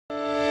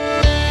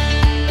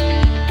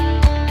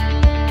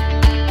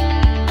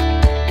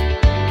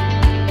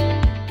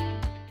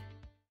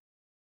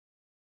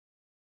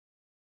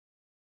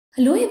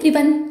Hello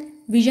everyone,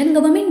 vision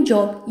government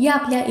job या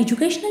आपल्या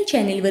educational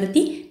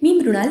चॅनेलवरती मी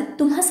मृणाल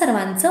तुम्हा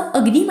सर्वांचं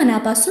अगदी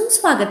मनापासून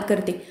स्वागत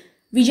करते.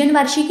 विजन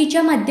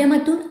वार्षिकीच्या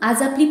माध्यमातून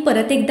आज आपली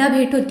परत एकदा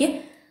भेट होते.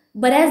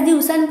 बऱ्याच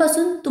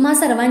दिवसांपासून तुम्हा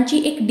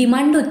सर्वांची एक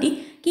डिमांड होती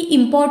की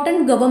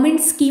इम्पॉर्टंट गव्हर्नमेंट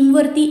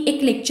स्कीमवरती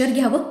एक लेक्चर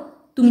घ्यावं.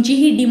 तुमची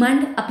ही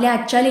डिमांड आपल्या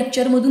आजच्या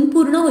लेक्चरमधून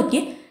पूर्ण होते,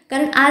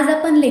 कारण आज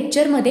आपण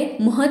लेक्चरमध्ये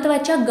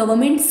महत्त्वाच्या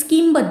गव्हर्नमेंट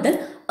स्कीमबद्दल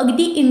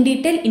अगदी इन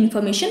डिटेल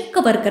इन्फॉर्मेशन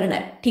कव्हर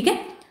करणार. ठीक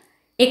आहे,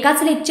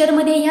 एकाच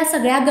लेक्चरमध्ये ह्या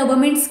सगळ्या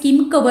गव्हर्नमेंट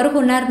स्कीम कव्हर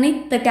होणार नाहीत,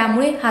 तर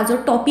त्यामुळे हा जो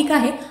टॉपिक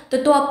आहे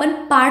तर तो आपण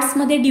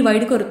पार्ट्समध्ये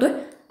डिवाइड करतोय.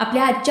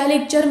 आपल्या आजच्या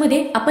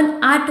लेक्चरमध्ये आपण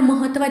 8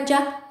 महत्त्वाच्या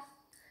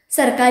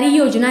सरकारी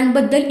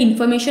योजनांबद्दल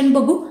इन्फॉर्मेशन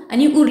बघू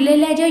आणि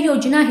उरलेल्या ज्या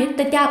योजना आहेत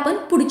तर त्या आपण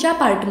पुढच्या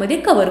पार्टमध्ये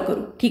कव्हर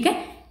करू. ठीक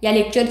आहे, या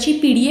लेक्चरची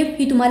PDF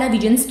ही तुम्हाला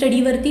विजन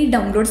स्टडीवरती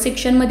डाउनलोड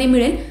सेक्शनमध्ये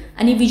मिळेल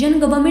आणि विजन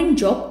गव्हर्नमेंट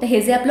जॉब तर हे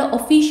जे आपलं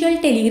ऑफिशियल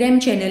टेलिग्राम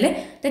चॅनल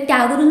आहे तर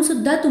त्यावरून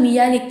सुद्धा तुम्ही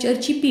या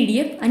लेक्चरची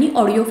PDF आणि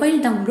ऑडिओ फाईल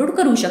डाउनलोड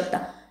करू शकता.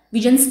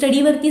 विजन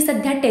स्टडीवरती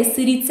सध्या टेस्ट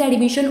सिरीजचे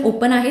ॲडमिशन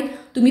ओपन आहेत.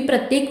 तुम्ही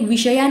प्रत्येक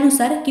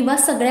विषयानुसार किंवा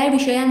सगळ्या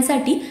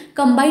विषयांसाठी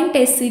कंबाईंड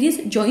टेस्ट सिरीज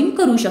जॉईन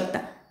करू शकता.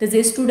 तर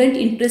जे स्टुडंट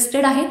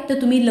इंटरेस्टेड आहेत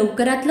तर तुम्ही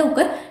लवकरात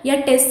लवकर या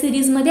टेस्ट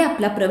सिरीजमध्ये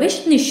आपला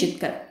प्रवेश निश्चित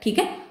करा. ठीक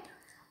आहे,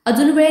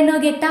 अजून वेळ न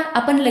घेता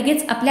आपण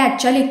लगेच आपल्या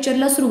आजच्या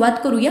लेक्चरला सुरुवात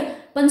करूया.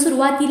 पण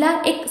सुरुवातीला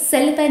एक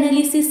सेल्फ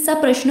ॲनालिसिसचा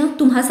प्रश्न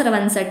तुम्हा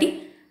सर्वांसाठी.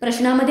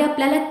 प्रश्नामध्ये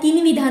आपल्याला 3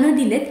 विधानं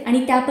दिलेत आणि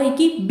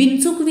त्यापैकी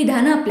बिनचूक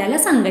विधानं आपल्याला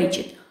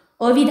सांगायची.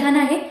 अविधान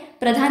आहे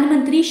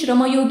प्रधानमंत्री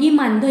श्रमयोगी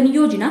मानधन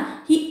योजना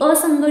ही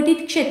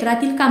असंघटित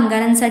क्षेत्रातील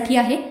कामगारांसाठी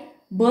आहे.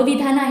 ब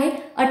विधान आहे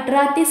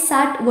 18 ते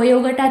 60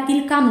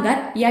 वयोगटातील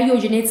कामगार या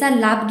योजनेचा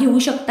लाभ घेऊ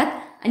शकतात.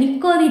 आणि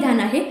क विधान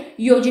आहे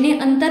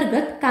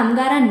योजनेअंतर्गत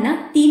कामगारांना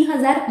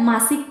 3000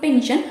 मासिक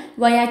पेन्शन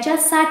वयाच्या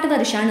 60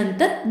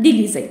 वर्षानंतर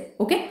दिली जाईल.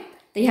 ओके,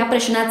 तर ह्या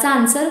प्रश्नाचा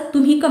आन्सर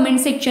तुम्ही कमेंट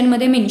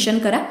सेक्शनमध्ये मेन्शन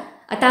करा.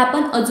 आता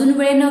आपण अजून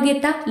वेळ न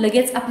घेता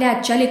लगेच आपल्या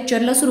आजच्या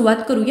लेक्चरला सुरुवात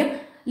करूया.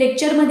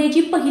 लेक्चरमध्ये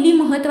जी पहिली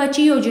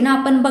महत्त्वाची योजना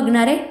आपण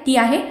बघणार आहे ती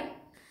आहे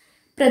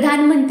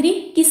प्रधानमंत्री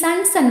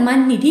किसान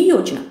सन्मान निधी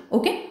योजना.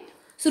 ओके,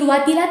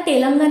 सुरुवातीला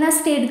तेलंगणा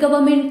स्टेट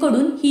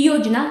गव्हर्नमेंटकडून ही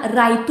योजना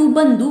रायतू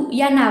बंधू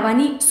या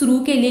नावाने सुरू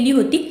केलेली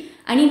होती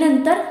आणि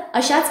नंतर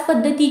अशाच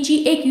पद्धतीची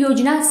एक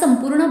योजना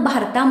संपूर्ण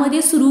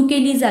भारतामध्ये सुरू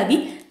केली जावी.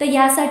 तर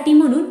यासाठी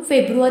म्हणून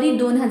फेब्रुवारी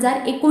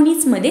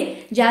 2019 मध्ये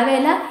ज्या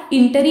वेळेला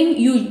इंटरिम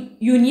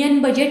युनियन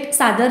बजेट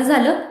सादर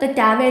झालं तर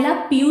त्यावेळेला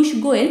पियुष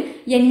गोयल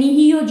यांनी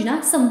ही योजना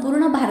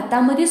संपूर्ण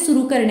भारतामध्ये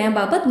सुरू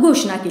करण्याबाबत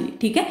घोषणा केली.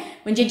 ठीक आहे,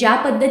 म्हणजे ज्या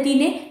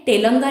पद्धतीने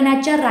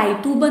तेलंगणाच्या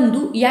रायतू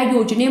बंधू या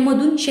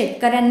योजनेमधून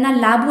शेतकऱ्यांना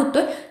लाभ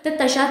होतोय तर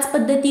तशाच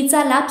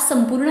पद्धतीचा लाभ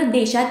संपूर्ण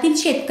देशातील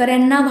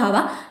शेतकऱ्यांना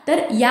व्हावा. तर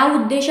या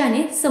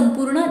उद्देशाने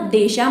संपूर्ण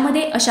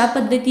देशामध्ये अशा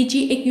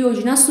पद्धतीची एक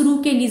योजना सुरू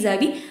केली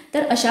जावी.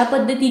 तर अशा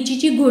पद्धतीची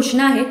जी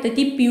घोषणा आहे तर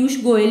ती पियुष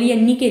गोयल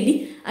यांनी केली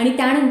आणि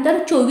त्यानंतर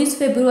 24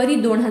 फेब्रुवारी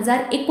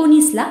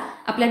 2019ला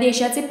आपल्या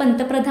देशाचे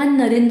पंतप्रधान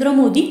नरेंद्र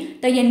मोदी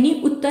तर यांनी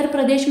उत्तर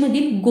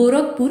प्रदेशमधील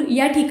गोरखपूर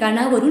या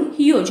ठिकाणावरून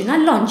ही योजना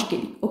लॉन्च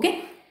केली. ओके,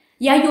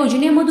 या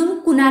योजनेमधून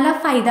कुणाला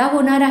फायदा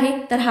होणार आहे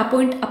तर हा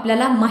पॉईंट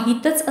आपल्याला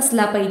माहीतच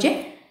असला पाहिजे.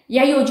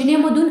 या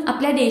योजनेमधून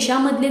आपल्या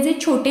देशामधले जे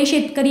छोटे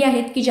शेतकरी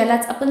आहेत की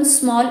ज्यालाच आपण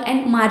स्मॉल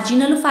अँड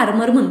मार्जिनल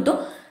फार्मर म्हणतो,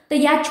 तर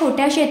या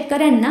छोट्या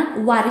शेतकऱ्यांना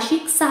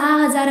वार्षिक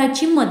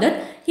 6000ची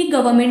मदत ही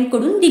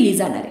गव्हर्नमेंटकडून दिली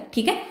जाणार आहे.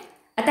 ठीक आहे,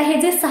 आता हे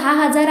जे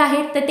 6000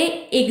 आहेत तर ते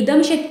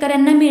एकदम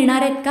शेतकऱ्यांना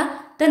मिळणार आहेत का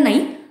तर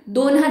नाही.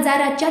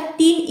 2000च्या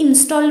 3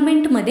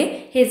 इन्स्टॉलमेंटमध्ये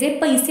हे जे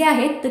पैसे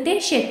आहेत तर ते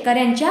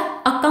शेतकऱ्यांच्या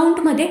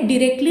अकाउंटमध्ये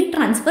डिरेक्टली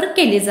ट्रान्सफर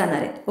केले जाणार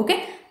आहेत. ओके,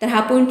 तर हा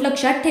पॉईंट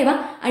लक्षात ठेवा.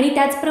 आणि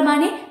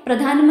त्याचप्रमाणे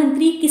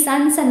प्रधानमंत्री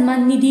किसान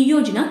सन्मान निधी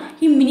योजना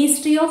ही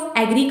ministry of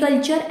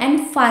agriculture and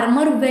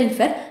farmer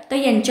welfare तर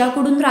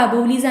यांच्याकडून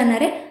राबवली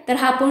जाणार आहे. तर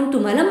हा पॉईंट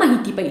तुम्हाला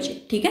माहिती पाहिजे.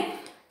 ठीक आहे,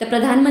 तर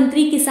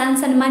प्रधानमंत्री किसान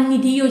सन्मान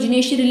निधी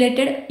योजनेशी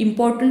रिलेटेड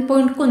इम्पॉर्टंट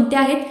पॉईंट कोणते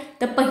आहेत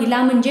तर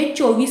पहिला म्हणजे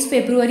 24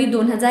 फेब्रुवारी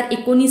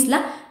 2019ला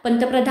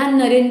पंतप्रधान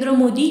नरेंद्र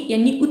मोदी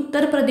यांनी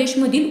उत्तर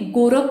प्रदेशमधील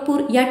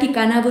गोरखपूर या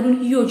ठिकाणावरून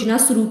ही योजना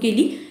सुरू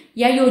केली.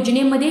 या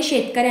योजनेमध्ये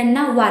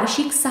शेतकऱ्यांना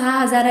वार्षिक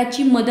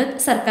 6000ची मदत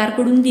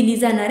सरकारकडून दिली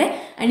जाणार आहे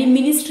आणि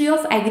ministry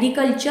of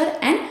agriculture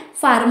and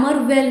farmer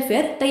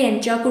welfare तर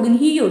यांच्याकडून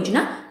ही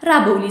योजना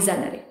राबवली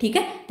जाणार आहे. ठीक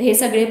आहे, तर हे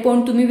सगळे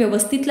पॉईंट तुम्ही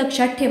व्यवस्थित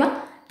लक्षात ठेवा.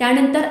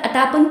 त्यानंतर आता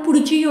आपण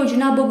पुढची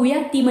योजना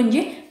बघूया, ती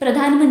म्हणजे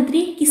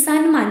प्रधानमंत्री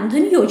किसान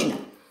मानधन योजना.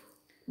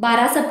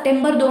 12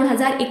 सप्टेंबर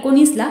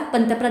 2019ला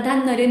पंतप्रधान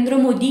नरेंद्र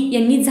मोदी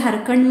यांनी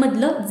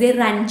झारखंडमधलं जे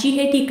रांची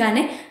हे ठिकाण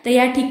आहे तर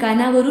या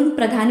ठिकाणावरून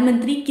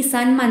प्रधानमंत्री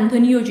किसान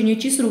मानधन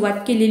योजनेची सुरुवात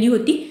केलेली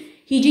होती.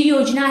 ही जी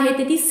योजना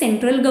आहे ती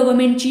सेंट्रल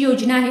गव्हर्नमेंटची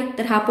योजना आहे.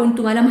 तर हा पॉईंट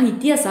तुम्हाला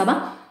माहिती असावा.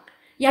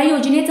 या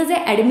योजनेचं जे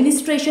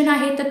ॲडमिनिस्ट्रेशन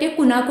आहे तर ते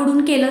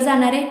कुणाकडून केलं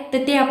जाणार आहे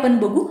तर ते आपण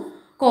बघू.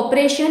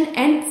 Corporation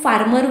and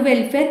farmer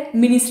welfare,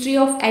 ministry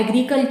of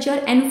agriculture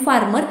and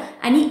farmer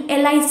आणि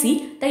LIC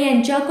तर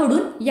यांच्याकडून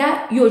या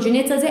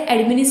योजनेचं जे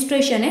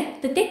ॲडमिनिस्ट्रेशन आहे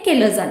तर ते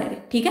केलं जाणार आहे.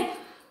 ठीक आहे,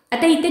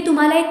 आता इथे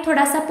तुम्हाला एक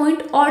थोडासा पॉईंट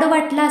ऑड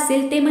वाटला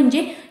असेल, ते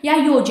म्हणजे या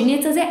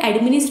योजनेचं जे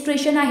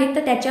ॲडमिनिस्ट्रेशन आहे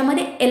तर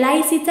त्याच्यामध्ये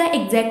LICचा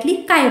एक्झॅक्टली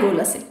काय रोल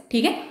असेल.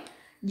 ठीक आहे,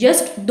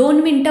 जस्ट 2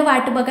 मिनिटं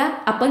वाट बघा,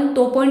 आपण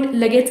तो पॉईंट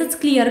लगेचच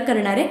क्लिअर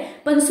करणार आहे.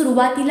 पण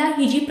सुरुवातीला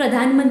ही जी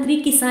प्रधानमंत्री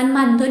किसान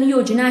मानधन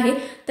योजना आहे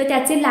तर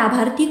त्याचे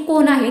लाभार्थी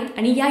कोण आहेत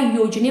आणि या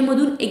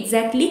योजनेमधून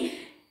एक्झॅक्टली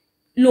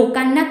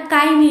लोकांना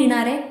काय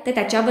मिळणार आहे तर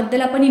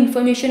त्याच्याबद्दल आपण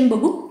इन्फॉर्मेशन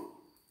बघू.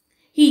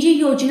 ही जी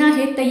योजना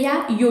आहे तर या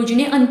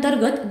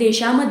योजनेअंतर्गत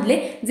देशामधले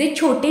जे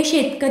छोटे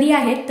शेतकरी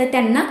आहेत तर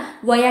त्यांना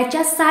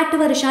वयाच्या 60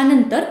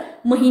 वर्षानंतर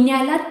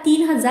महिन्याला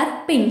 3,000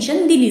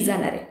 पेन्शन दिली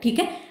जाणार आहे. ठीक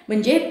आहे,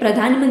 म्हणजे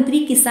प्रधानमंत्री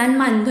किसान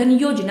मानधन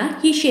योजना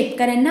ही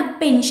शेतकऱ्यांना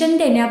पेन्शन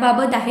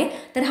देण्याबाबत आहे.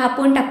 तर हा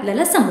पॉईंट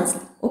आपल्याला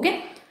समजला. ओके,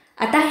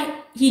 आता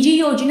ही जी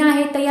योजना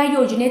आहे तर या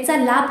योजनेचा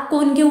लाभ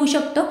कोण घेऊ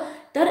शकतं,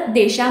 तर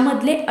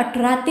देशामधले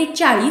 18 ते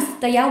 40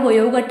 तर या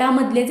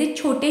वयोगटामधले जे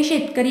छोटे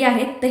शेतकरी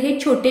आहेत तर हे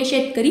छोटे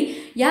शेतकरी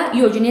या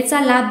योजनेचा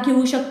लाभ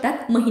घेऊ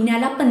शकतात.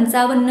 महिन्याला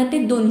 55 ते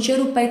 200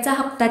 रुपयाचा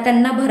हप्ता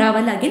त्यांना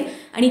भरावा लागेल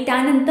आणि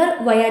त्यानंतर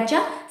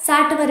वयाच्या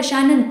 60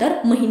 वर्षानंतर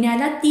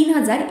महिन्याला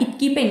 3,000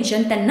 इतकी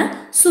पेन्शन त्यांना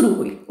सुरू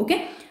होईल. ओके,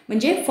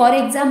 म्हणजे फॉर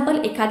एक्झाम्पल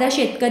एखादा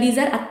शेतकरी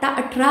जर आत्ता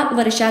 18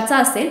 वर्षाचा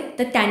असेल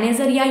तर त्याने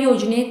जर या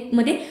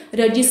योजनेमध्ये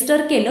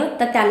रजिस्टर केलं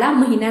तर त्याला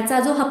महिन्याचा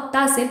जो हप्ता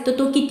असेल तर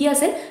तो किती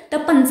असेल तर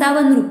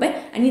 55 रुपये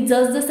आणि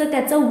जसजसं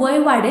त्याचं वय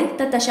वाढेल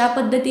तर तशा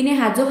पद्धतीने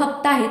हा जो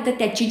हप्ता आहे तर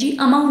त्याची जी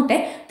अमाऊंट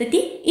आहे तर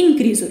ती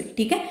इन्क्रीज होईल.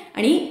 ठीक आहे,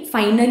 आणि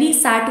फायनली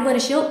 60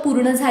 वर्ष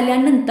पूर्ण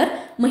झाल्यानंतर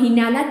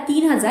महिन्याला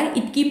 3,000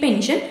 इतकी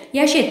पेन्शन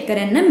या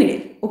शेतकऱ्यांना मिळेल.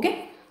 ओके,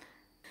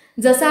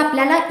 जसं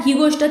आपल्याला ही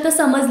गोष्ट तर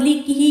समजली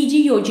की ही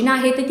जी योजना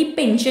आहे तर ती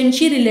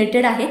पेन्शनशी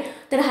रिलेटेड आहे.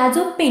 तर हा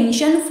जो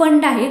पेन्शन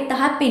फंड आहे तर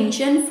हा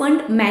पेन्शन फंड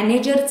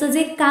मॅनेजरचं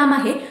जे काम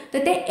आहे तर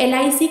ते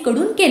LIC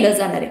कडून केलं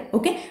जाणार आहे.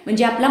 ओके,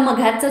 म्हणजे आपला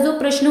मघाचा जो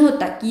प्रश्न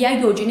होता की या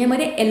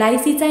योजनेमध्ये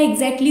LICचा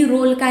एक्झॅक्टली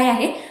रोल काय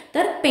आहे,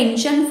 तर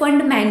पेन्शन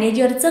फंड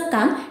मॅनेजरचं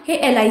काम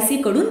हे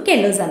LIC कडून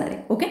केलं जाणार आहे.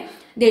 ओके,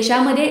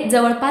 देशामध्ये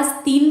जवळपास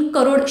 3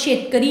 करोड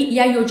शेतकरी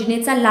या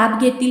योजनेचा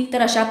लाभ घेतील.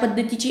 तर अशा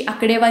पद्धतीची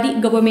आकडेवारी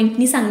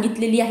गव्हर्नमेंटनी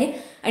सांगितलेली आहे.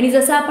 आणि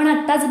जसं आपण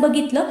आत्ताच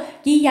बघितलं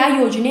की या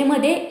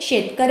योजनेमध्ये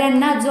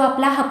शेतकऱ्यांना जो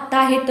आपला हप्ता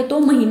आहे तर तो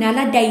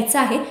महिन्याला द्यायचा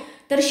आहे.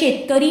 तर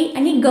शेतकरी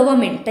आणि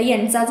गव्हर्नमेंट तर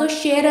यांचा जो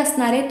शेअर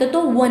असणार आहे तर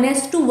तो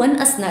 1:1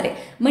 असणार आहे.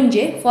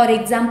 म्हणजे फॉर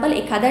एक्झाम्पल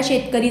एखादा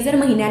शेतकरी जर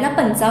महिन्याला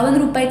 55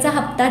 रुपयाचा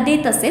हप्ता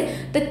देत असेल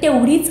तर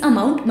तेवढीच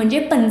अमाऊंट म्हणजे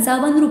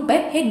 55 रुपये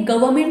हे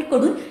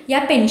गव्हर्नमेंटकडून या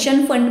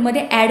पेन्शन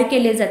फंडमध्ये ॲड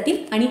केले जातील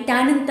आणि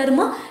त्यानंतर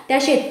मग त्या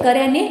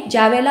शेतकऱ्याने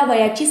ज्या वेळेला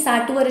वयाची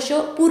 60 वर्ष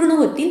पूर्ण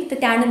होतील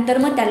तर त्यानंतर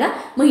मग त्याला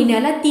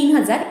महिन्याला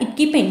 3,000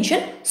 इतकी पेन्शन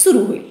सुरू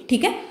होईल.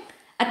 ठीक आहे,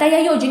 आता या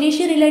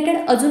योजनेशी रिलेटेड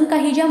अजून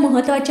काही ज्या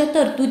महत्त्वाच्या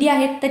तरतुदी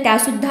आहेत तर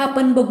त्यासुद्धा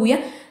आपण बघूया.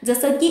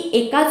 जसं की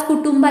एकाच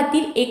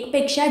कुटुंबातील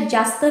एकपेक्षा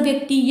जास्त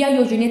व्यक्ती या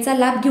योजनेचा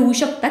लाभ घेऊ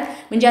शकतात.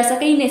 म्हणजे असं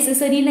काही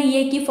नेसेसरी नाही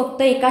आहे की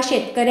फक्त एका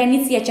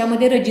शेतकऱ्यांनीच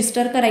याच्यामध्ये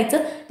रजिस्टर करायचं.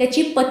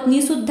 त्याची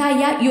पत्नीसुद्धा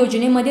या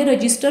योजनेमध्ये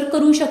रजिस्टर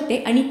करू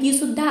शकते आणि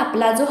तीसुद्धा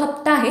आपला जो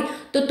हप्ता आहे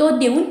तर तो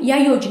देऊन या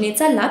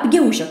योजनेचा लाभ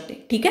घेऊ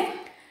शकते. ठीक आहे,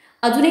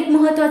 अजून एक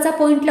महत्त्वाचा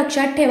पॉईंट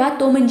लक्षात ठेवा,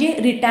 तो म्हणजे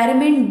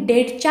रिटायरमेंट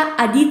डेटच्या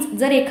आधीच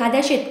जर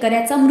एखाद्या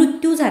शेतकऱ्याचा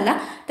मृत्यू झाला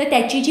तर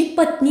त्याची जी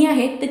पत्नी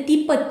आहे तर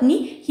ती पत्नी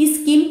ही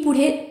स्कीम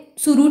पुढे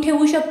सुरू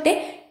ठेवू शकते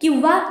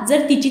किंवा जर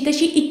तिची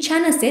तशी इच्छा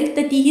नसेल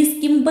तर ती ही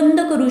स्कीम बंद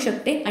करू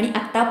शकते. आणि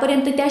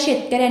आत्तापर्यंत त्या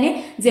शेतकऱ्याने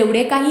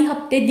जेवढे काही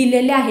हप्ते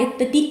दिलेले आहेत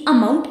तर ती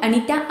अमाऊंट आणि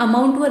त्या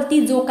अमाऊंटवरती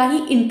जो काही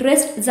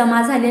इंटरेस्ट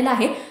जमा झालेला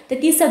आहे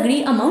तर ती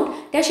सगळी अमाऊंट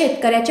त्या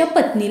शेतकऱ्याच्या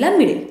पत्नीला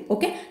मिळेल.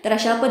 ओके, तर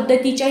अशा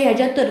पद्धतीच्या या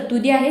ज्या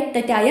तरतुदी आहेत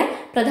तर त्या या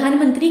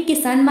प्रधानमंत्री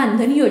किसान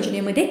मानधन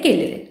योजनेमध्ये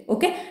केलेले आहेत.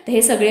 ओके, तर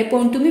हे सगळे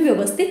पॉईंट तुम्ही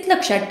व्यवस्थित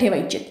लक्षात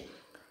ठेवायचे.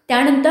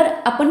 त्यानंतर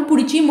आपण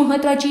पुढची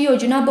महत्त्वाची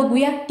योजना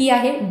बघूया, ती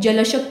आहे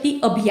जलशक्ती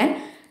अभियान.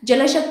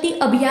 जलशक्ती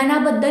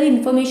अभियानाबद्दल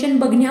इन्फॉर्मेशन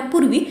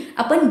बघण्यापूर्वी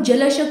आपण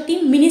जलशक्ती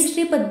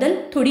मिनिस्ट्रीबद्दल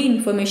थोडी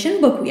इन्फॉर्मेशन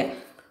बघूया.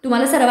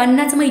 तुम्हाला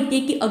सर्वांनाच माहिती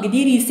आहे की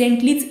अगदी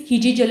रिसेंटलीच ही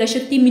जी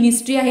जलशक्ती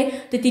मिनिस्ट्री आहे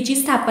तर तिची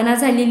स्थापना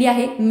झालेली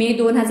आहे. मे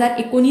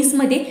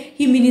 2019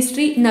 ही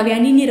मिनिस्ट्री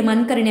नव्याने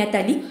निर्माण करण्यात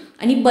आली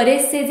आणि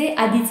बरेचसे जे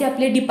आधीचे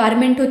आपले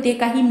डिपार्टमेंट होते,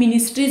 काही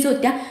मिनिस्ट्रीज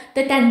होत्या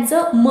तर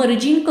त्यांचं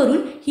मर्जिंग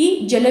करून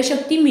ही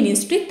जलशक्ती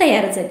मिनिस्ट्री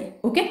तयार झाली.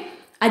 ओके,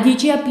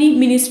 आधीची आपली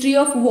ministry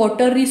of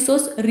water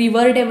resource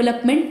river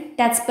development,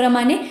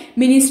 त्याचप्रमाणे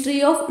ministry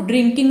of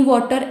drinking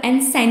water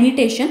and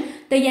sanitation,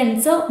 तर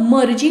यांचं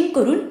मर्जिंग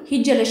करून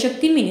ही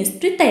जलशक्ती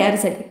मिनिस्ट्री तयार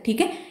झाली.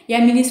 ठीक आहे, या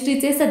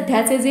मिनिस्ट्रीचे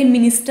सध्याचे जे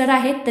मिनिस्टर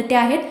आहेत तर ते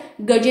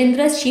आहेत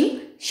गजेंद्र सिंग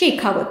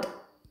शेखावत.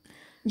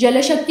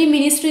 जलशक्ती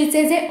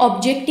मिनिस्ट्रीचे जे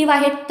ऑब्जेक्टिव्ह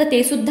आहेत तर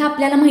ते सुद्धा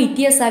आपल्याला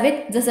माहिती असावेत.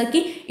 जसं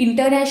की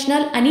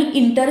इंटरनॅशनल आणि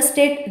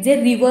इंटरस्टेट जे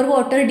रिव्हर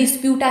वॉटर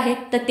डिस्प्यूट आहेत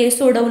तर ते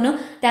सोडवणं,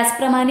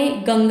 त्याचप्रमाणे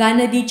गंगा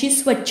नदीची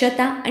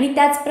स्वच्छता आणि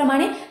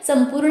त्याचप्रमाणे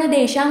संपूर्ण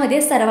देशामध्ये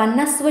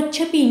सर्वांना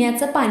स्वच्छ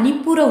पिण्याचं पाणी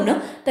पुरवणं,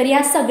 तर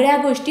या सगळ्या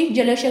गोष्टी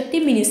जलशक्ती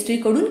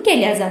मिनिस्ट्रीकडून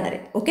केल्या जाणार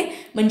आहेत. ओके,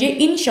 म्हणजे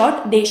इन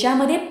शॉर्ट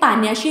देशामध्ये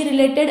पाण्याशी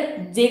रिलेटेड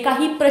जे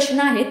काही प्रश्न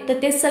आहेत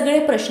तर ते सगळे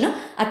प्रश्न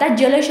आता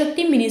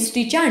जलशक्ती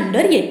मिनिस्ट्रीच्या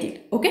अंडर येतील.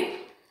 ओके,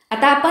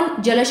 आता आपण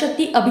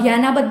जलशक्ती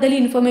अभियानाबद्दल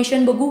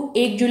इन्फॉर्मेशन बघू.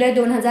 1 जुलै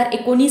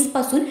 2019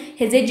 पासून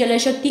हे जे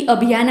जलशक्ती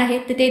अभियान आहे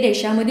ते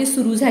देशामध्ये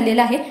सुरू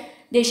झालेलं आहे.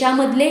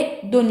 देशामधले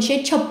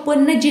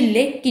 256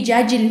 जिल्हे की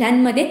ज्या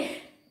जिल्ह्यांमध्ये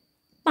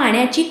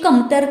पाण्याची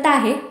कमतरता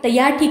आहे तर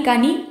या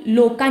ठिकाणी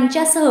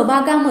लोकांच्या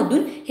सहभागामधून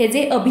हे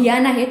जे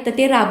अभियान आहे तर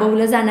ते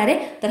राबवलं जाणार आहे.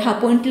 तर हा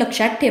पॉईंट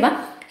लक्षात ठेवा.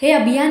 हे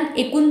अभियान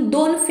एकूण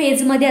 2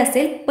 फेजमध्ये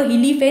असेल.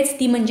 पहिली फेज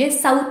ती म्हणजे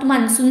साऊथ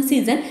मान्सून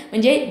सीझन,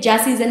 म्हणजे ज्या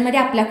सीझनमध्ये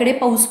आपल्याकडे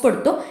पाऊस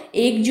पडतो,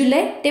 1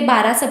 जुलै ते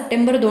 12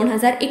 सप्टेंबर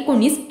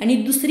 2019. आणि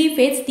दुसरी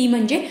फेज ती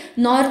म्हणजे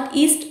नॉर्थ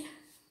ईस्ट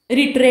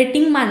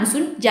रिट्रेटिंग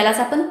मान्सून, ज्यालाच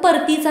आपण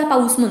परतीचा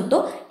पाऊस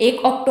म्हणतो,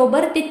 1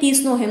 ऑक्टोबर ते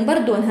 30 नोव्हेंबर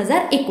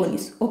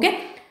 2019. ओके.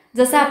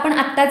 जसं आपण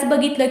आत्ताच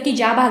बघितलं की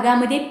ज्या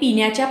भागामध्ये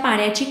पिण्याच्या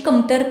पाण्याची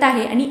कमतरता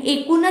आहे आणि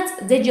एकूणच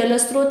जे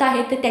जलस्रोत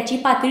आहेत तर त्याची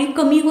पातळी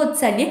कमी होत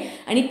चालली आहे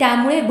आणि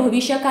त्यामुळे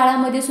भविष्य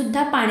काळामध्ये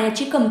सुद्धा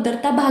पाण्याची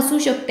कमतरता भासू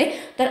शकते.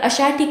 तर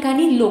अशा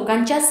ठिकाणी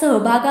लोकांच्या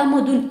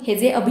सहभागामधून हे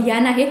जे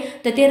अभियान आहे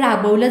तर ते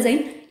राबवलं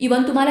जाईल.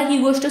 इवन तुम्हाला ही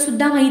गोष्ट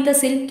सुद्धा माहीत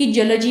असेल की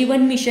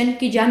जलजीवन मिशन,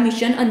 की ज्या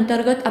मिशन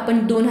अंतर्गत आपण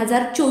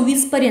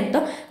 2024 पर्यंत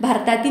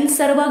भारतातील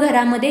सर्व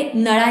घरामध्ये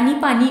नळानी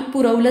पाणी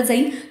पुरवलं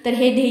जाईल. तर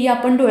हे ध्येय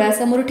आपण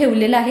डोळ्यासमोर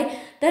ठेवलेलं आहे.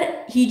 तर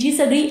ही जी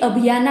सगळी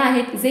अभियानं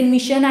आहेत, जे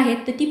मिशन आहेत,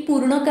 तर ती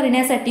पूर्ण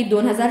करण्यासाठी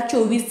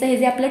 2024चं हे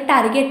जे आपलं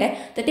टार्गेट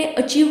आहे तर ते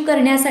अचीव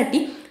करण्यासाठी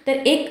तर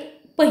एक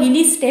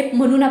पहिली स्टेप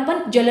म्हणून आपण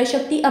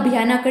जलशक्ती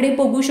अभियानाकडे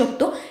बघू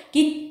शकतो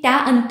की त्या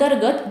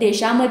अंतर्गत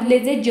देशामधले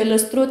जे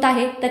जलस्रोत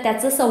आहे तर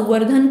त्याचं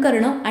संवर्धन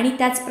करणं आणि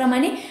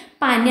त्याचप्रमाणे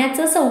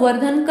पाण्याचं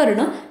संवर्धन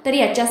करणं. तर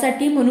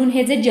याच्यासाठी म्हणून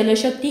हे जे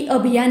जलशक्ती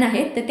अभियान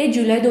आहे तर ते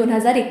जुलै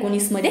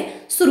 2019 मध्ये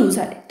सुरू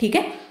झाले. ठीक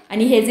आहे.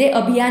 आणि हे जे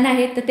अभियान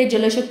आहे तर ते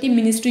जलशक्ती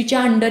मिनिस्ट्रीच्या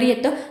अंडर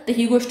येतं. तर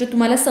ही गोष्ट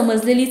तुम्हाला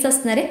समजलेलीच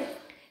असणार आहे.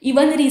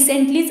 इवन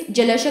रिसेंटलीच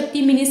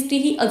जलशक्ती मिनिस्ट्री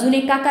ही अजून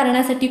एका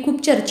कारणासाठी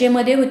खूप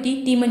चर्चेमध्ये होती,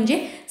 ती म्हणजे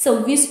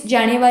 26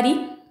 जानेवारी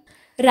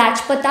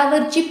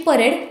राजपथावरची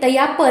परेड. तर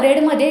या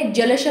परेडमध्ये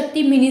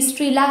जलशक्ती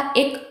मिनिस्ट्रीला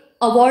एक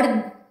अवॉर्ड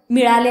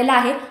मिळालेला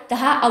आहे. तर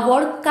हा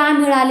अवॉर्ड का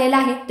मिळालेला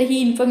आहे तर ही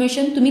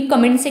इन्फॉर्मेशन तुम्ही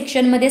कमेंट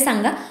सेक्शनमध्ये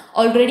सांगा.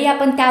 ऑलरेडी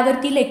आपण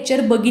त्यावरती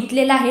लेक्चर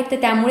बघितलेला आहे तर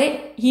त्यामुळे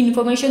ही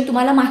इन्फॉर्मेशन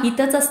तुम्हाला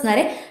माहीतच असणार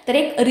आहे. तर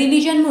एक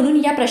रिव्हिजन म्हणून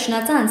या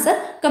प्रश्नाचा आन्सर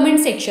कमेंट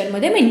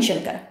सेक्शनमध्ये मेन्शन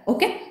करा.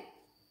 ओके.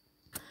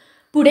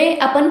 पुढे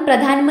आपण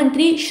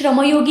प्रधानमंत्री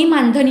श्रमयोगी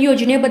मानधन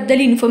योजनेबद्दल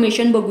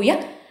इन्फॉर्मेशन बघूया.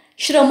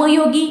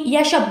 श्रमयोगी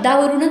या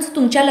शब्दावरूनच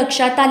तुमच्या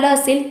लक्षात आलं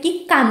असेल की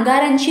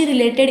कामगारांशी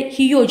रिलेटेड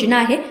ही योजना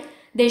आहे.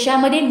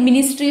 देशामध्ये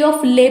मिनिस्ट्री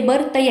ऑफ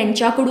लेबर तर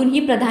यांच्याकडून ही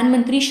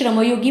प्रधानमंत्री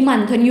श्रमयोगी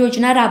मानधन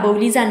योजना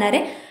राबवली जाणार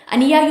आहे.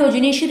 आणि या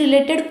योजनेशी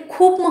रिलेटेड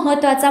खूप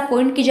महत्त्वाचा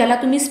पॉईंट की ज्याला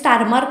तुम्ही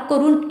स्टार मार्क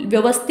करून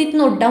व्यवस्थित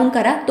नोट डाऊन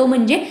करा, तो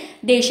म्हणजे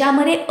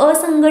देशामध्ये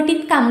असंघटित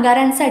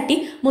कामगारांसाठी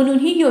म्हणून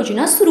ही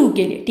योजना सुरू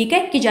केली. ठीक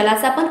आहे. की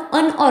ज्यालाच आपण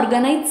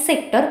अनऑर्गनाइज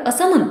सेक्टर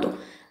असं म्हणतो.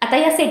 आता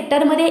या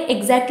सेक्टरमध्ये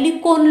एक्झॅक्टली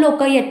कोण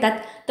लोक येतात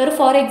तर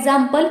फॉर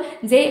एक्झाम्पल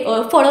जे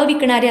फळं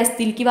विकणारे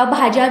असतील किंवा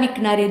भाज्या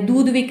विकणारे,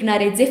 दूध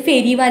विकणारे, जे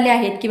फेरीवाले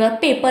आहेत किंवा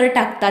पेपर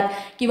टाकतात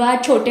किंवा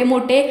छोटे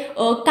मोठे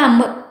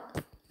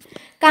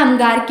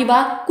कामगार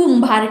किंवा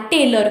कुंभार,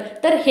 टेलर,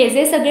 तर हे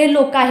जे सगळे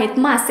लोक आहेत,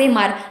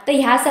 मासेमार, तर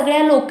ह्या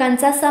सगळ्या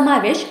लोकांचा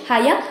समावेश हा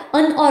या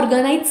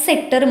अनऑर्गनाइज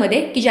सेक्टरमध्ये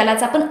की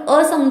ज्यालाच आपण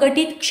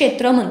असंघटित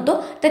क्षेत्र म्हणतो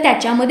तर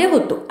त्याच्यामध्ये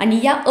होतो. आणि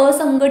या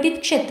असंघटित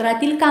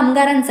क्षेत्रातील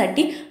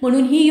कामगारांसाठी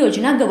म्हणून ही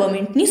योजना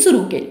गव्हर्नमेंटनी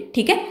सुरू केली.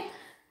 ठीक आहे.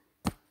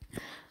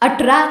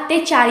 18 ते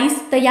 40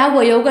 तर या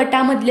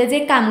वयोगटामधले जे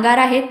कामगार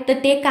आहेत तर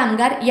ते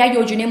कामगार या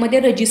योजनेमध्ये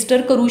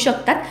रजिस्टर करू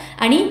शकतात.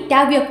 आणि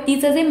त्या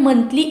व्यक्तीचं जे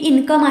मंथली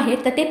इन्कम आहे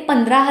तर ते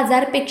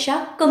 15,000 पेक्षा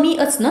कमी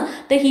असणं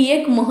तर ही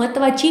एक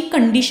महत्त्वाची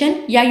कंडिशन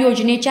या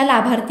योजनेच्या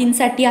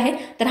लाभार्थींसाठी आहे.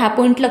 तर हा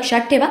पॉईंट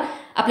लक्षात ठेवा.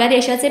 आपल्या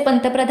देशाचे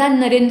पंतप्रधान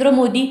नरेंद्र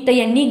मोदी तर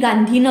यांनी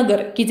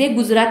गांधीनगर की जे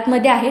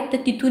गुजरातमध्ये आहे तर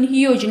तिथून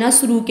ही योजना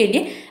सुरू केली.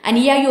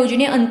 आणि या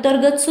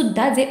योजनेअंतर्गत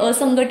सुद्धा जे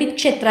असंघटित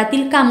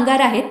क्षेत्रातील कामगार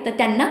आहेत तर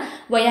त्यांना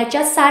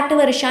वयाच्या 60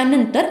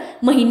 वर्षांनंतर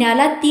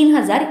महिन्याला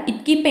 3,000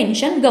 इतकी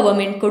पेन्शन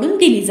गव्हर्नमेंटकडून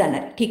दिली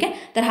जाणार. ठीक आहे.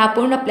 तर हा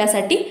पॉईंट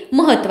आपल्यासाठी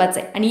महत्त्वाचा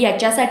आहे. आणि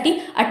याच्यासाठी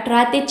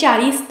 18 ते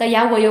 40 तर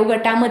या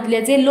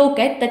वयोगटामधले जे लोक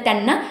आहेत तर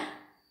त्यांना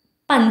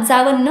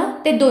 55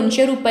 ते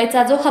 200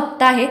 रुपयाचा जो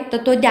हप्ता आहे तर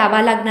तो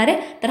द्यावा लागणार आहे.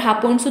 तर हा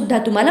पॉईंट सुद्धा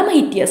तुम्हाला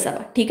माहिती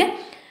असावा. ठीक आहे.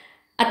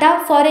 आता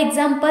फॉर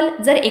एक्झाम्पल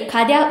जर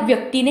एखाद्या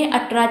व्यक्तीने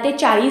 18 ते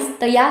 40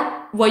 तर या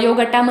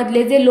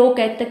वयोगटामधले जे लोक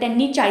आहेत तर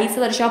त्यांनी 40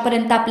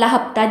 वर्षापर्यंत आपला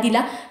हप्ता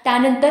दिला,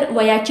 त्यानंतर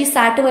वयाची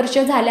 60 वर्ष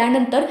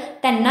झाल्यानंतर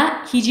त्यांना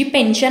ही जी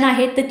पेन्शन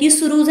आहे तर ती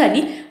सुरू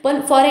झाली.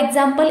 पण फॉर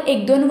एक्झाम्पल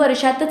 1-2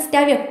 वर्षातच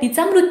त्या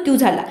व्यक्तीचा मृत्यू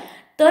झाला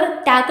तर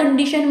त्या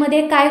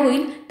कंडिशनमध्ये काय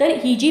होईल तर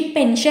ही जी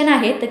पेन्शन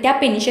आहे तर त्या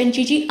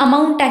पेन्शनची जी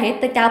अमाऊंट आहे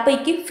तर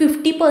त्यापैकी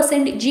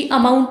 50% जी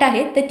अमाऊंट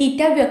आहे तर ती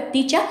त्या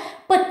व्यक्तीच्या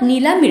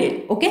पत्नीला मिळेल.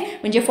 ओके.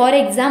 म्हणजे फॉर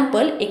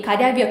एक्झाम्पल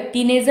एखाद्या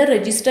व्यक्तीने जर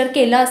रजिस्टर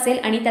केलं असेल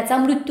आणि त्याचा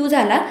मृत्यू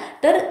झाला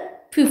तर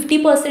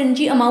 50%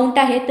 जी अमाऊंट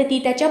आहे तर ती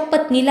त्याच्या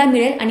पत्नीला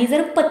मिळेल. आणि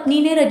जर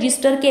पत्नीने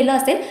रजिस्टर केलं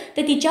असेल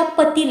तर तिच्या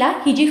पतीला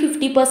ही जी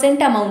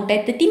 50% अमाऊंट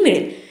आहे तर ती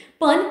मिळेल.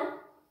 पण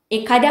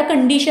एखाद्या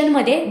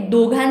कंडिशनमध्ये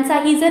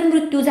दोघांचाही जर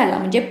मृत्यू झाला,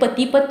 म्हणजे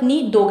पती पत्नी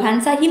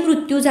दोघांचाही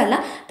मृत्यू झाला,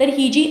 तर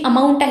ही जी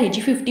अमाऊंट आहे,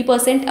 जी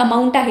 50%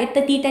 अमाऊंट आहे,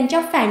 तर ती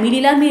त्यांच्या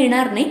फॅमिलीला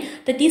मिळणार नाही,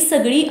 तर ती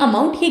सगळी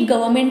अमाऊंट ही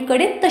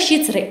गव्हर्नमेंटकडे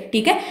तशीच राहील.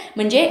 ठीक आहे.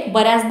 म्हणजे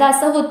बऱ्याचदा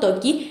असं होतं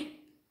की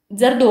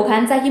जर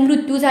दोघांचाही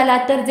मृत्यू झाला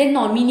तर जे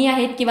नॉमिनी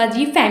आहेत किंवा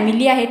जी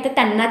फॅमिली आहे तर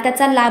त्यांना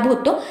त्याचा लाभ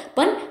होतो,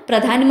 पण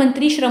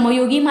प्रधानमंत्री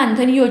श्रमयोगी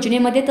मानधन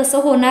योजनेमध्ये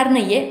तसं होणार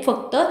नाहीये.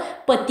 फक्त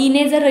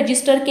पतीने जर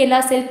रजिस्टर केलं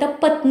असेल तर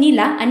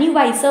पत्नीला आणि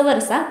वाईस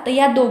वर्सा, तर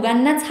या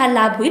दोघांनाच हा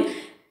लाभ होईल.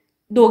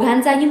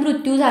 दोघांचाही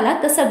मृत्यू झाला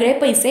तर सगळे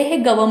पैसे हे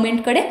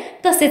गव्हर्नमेंटकडे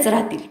तसेच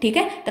राहतील. ठीक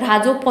आहे. तर हा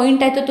जो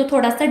पॉईंट आहे तो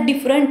थोडासा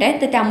डिफरंट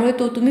आहे, तर त्यामुळे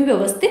तो तुम्ही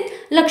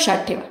व्यवस्थित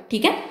लक्षात ठेवा.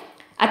 ठीक आहे.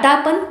 आता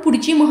आपण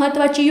पुढची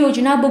महत्त्वाची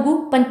योजना बघू,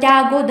 पण त्या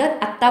अगोदर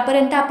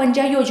आत्तापर्यंत आपण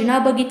ज्या योजना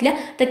बघितल्या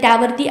तर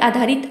त्यावरती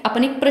आधारित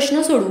आपण एक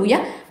प्रश्न सोडवूया.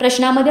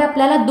 प्रश्नामध्ये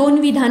आपल्याला 2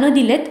 विधानं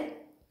दिलेत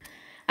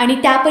आणि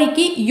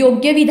त्यापैकी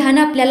योग्य विधान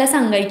आपल्याला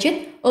सांगायचे.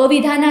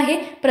 अविधान आहे,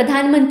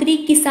 प्रधानमंत्री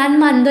किसान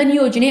मानधन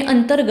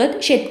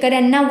योजनेअंतर्गत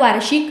शेतकऱ्यांना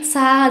वार्षिक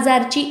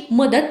 6,000ची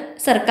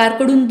मदत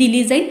सरकारकडून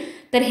दिली जाईल.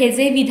 तर हे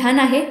जे विधान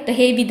आहे तर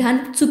हे विधान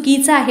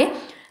चुकीचं आहे.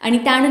 आणि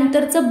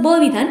त्यानंतरचं ब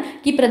विधान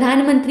की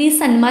प्रधानमंत्री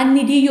सन्मान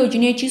निधी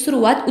योजनेची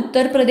सुरुवात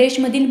उत्तर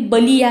प्रदेशमधील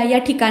बलिया या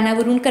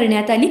ठिकाणावरून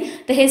करण्यात आली,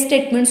 तर हे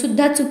स्टेटमेंट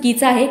सुद्धा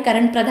चुकीचं आहे,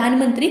 कारण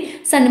प्रधानमंत्री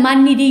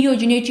सन्मान निधी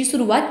योजनेची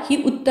सुरुवात ही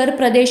उत्तर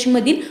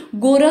प्रदेशमधील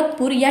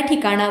गोरखपूर या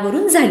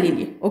ठिकाणावरून झालेली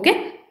आहे. ओके.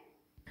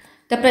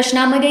 तर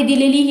प्रश्नामध्ये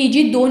दिलेली ही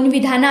जी 2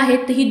 विधानं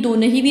आहेत तर ही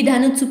दोनही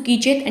विधानं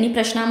चुकीची आहेत आणि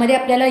प्रश्नामध्ये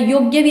आपल्याला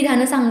योग्य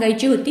विधानं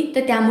सांगायची होती,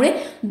 तर त्यामुळे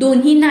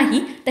दोन्ही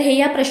नाही, तर हे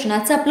या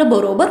प्रश्नाचं आपलं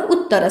बरोबर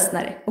उत्तर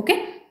असणार आहे.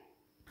 ओके.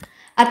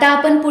 आता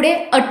आपण पुढे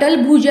अटल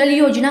भूजल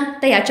योजना,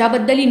 तर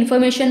याच्याबद्दल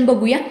इन्फॉर्मेशन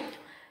बघूया.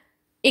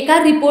 एका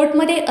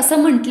रिपोर्टमध्ये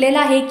असं म्हटलेलं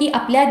आहे की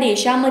आपल्या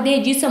देशामध्ये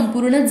जी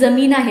संपूर्ण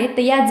जमीन आहे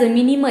तर या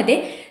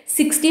जमिनीमध्ये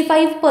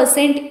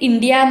 65%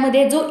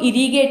 इंडियामध्ये जो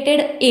इरिगेटेड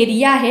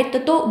एरिया आहे तर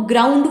तो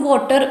ग्राउंड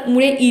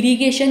वॉटरमुळे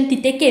इरिगेशन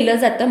तिथे केलं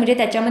जातं. म्हणजे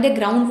त्याच्यामध्ये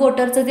ग्राउंड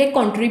वॉटरचं जे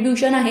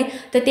कॉन्ट्रीब्युशन आहे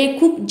तर ते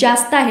खूप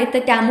जास्त आहे. तर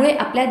त्यामुळे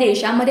आपल्या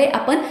देशामध्ये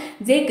आपण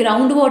जे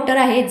ग्राउंड वॉटर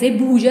आहे, जे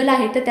भूजल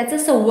आहे, तर त्याचं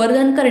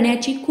संवर्धन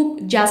करण्याची खूप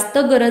जास्त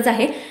गरज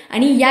आहे.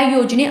 आणि या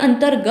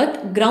योजनेअंतर्गत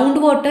ग्राउंड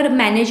वॉटर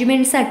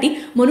मॅनेजमेंटसाठी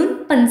म्हणून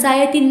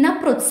पंचायतींना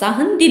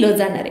प्रोत्साहन दिलं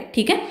जाणार आहे.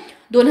 ठीक आहे.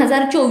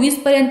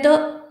 2024पर्यंत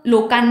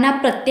लोकांना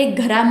प्रत्येक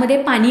घरामध्ये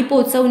पाणी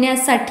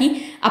पोहोचवण्यासाठी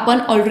आपण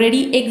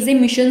ऑलरेडी एक जे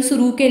मिशन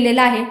सुरू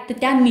केलेलं आहे तर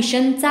त्या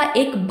मिशनचा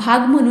एक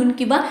भाग म्हणून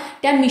किंवा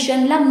त्या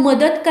मिशनला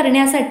मदत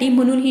करण्यासाठी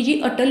म्हणून ही जी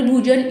अटल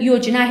भूजल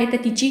योजना आहे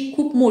तर तिची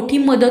खूप मोठी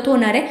मदत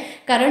होणार आहे.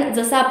 कारण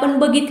जसं आपण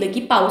बघितलं की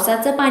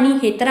पावसाचं पाणी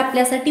हे तर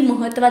आपल्यासाठी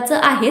महत्त्वाचं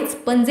आहेच,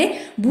 पण जे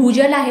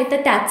भूजल आहे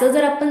तर त्याचं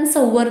जर आपण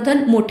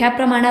संवर्धन मोठ्या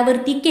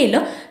प्रमाणावरती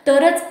केलं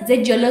तरच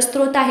जे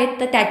जलस्रोत आहेत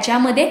तर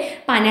त्याच्यामध्ये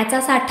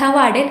पाण्याचा साठा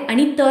वाढेल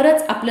आणि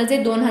तरच आपलं जे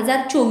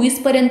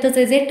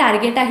 2024पर्यंतचे जे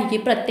टार्गेट आहे की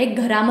प्रत्येक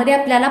घरामध्ये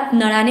आपल्याला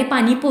नळाने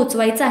पाणी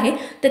पोहोचवायचं आहे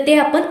तर ते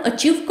आपण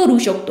अचीव करू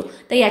शकतो.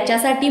 तर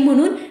याच्यासाठी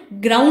म्हणून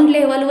ग्राउंड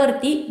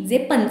लेवलवरती जे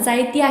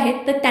पंचायती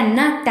आहेत तर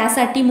त्यांना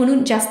त्यासाठी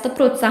म्हणून जास्त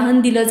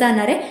प्रोत्साहन दिलं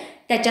जाणार आहे.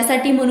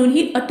 त्याच्यासाठी म्हणून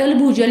ही अटल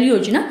भूजल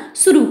योजना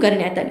सुरू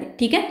करण्यात आली.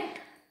 ठीक आहे.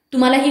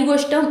 तुम्हाला ही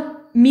गोष्ट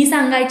मी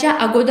सांगायच्या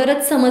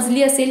अगोदरच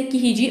समजली असेल की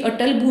ही जी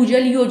अटल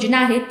भूजल योजना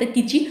आहे तर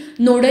तिची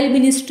नोडल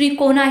मिनिस्ट्री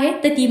कोण आहे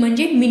तर ती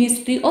म्हणजे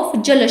मिनिस्ट्री ऑफ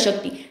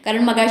जलशक्ती.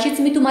 कारण मगाशीच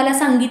मी तुम्हाला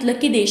सांगितलं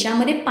की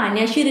देशामध्ये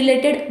पाण्याशी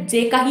रिलेटेड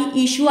जे काही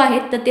इश्यू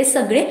आहेत तर ते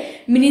सगळे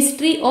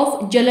मिनिस्ट्री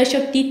ऑफ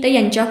जलशक्ती तर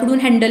यांच्याकडून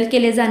हँडल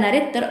केले जाणार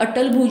आहेत. तर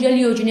अटल भूजल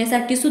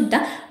योजनेसाठी सुद्धा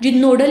जी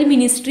नोडल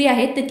मिनिस्ट्री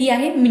आहे तर ती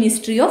आहे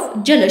मिनिस्ट्री ऑफ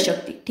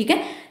जलशक्ती. ठीक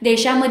आहे.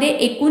 देशामध्ये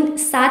एकूण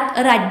 7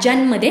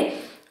 राज्यांमध्ये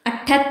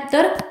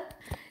 78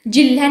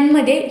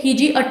 जिल्ह्यांमध्ये ही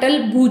जी अटल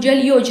भूजल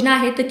योजना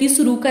आहे तर ती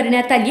सुरू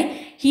करण्यात आली आहे.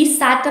 ही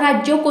 7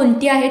 राज्य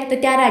कोणती आहेत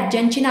तर त्या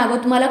राज्यांची नावं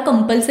तुम्हाला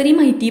कंपल्सरी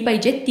माहिती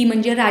पाहिजेत. ती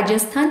म्हणजे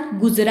राजस्थान,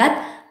 गुजरात,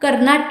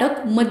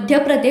 कर्नाटक, मध्य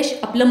प्रदेश,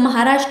 आपलं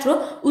महाराष्ट्र,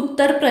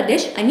 उत्तर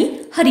प्रदेश आणि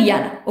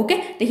हरियाणा. ओके.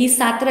 तर ही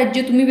 7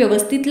 राज्य तुम्ही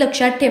व्यवस्थित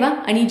लक्षात ठेवा.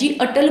 आणि जी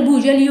अटल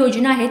भूजल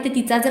योजना आहे तर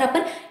तिचा जर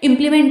आपण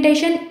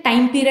इम्प्लिमेंटेशन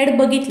टाइम पिरियड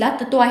बघितला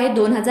तर तो आहे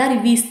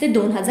 2020 ते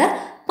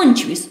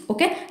 2025.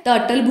 ओके. तर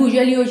अटल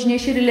भूजल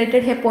योजनेशी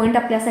रिलेटेड हे पॉईंट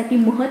आपल्यासाठी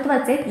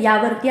महत्त्वाचे आहेत.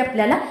 यावरती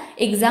आपल्याला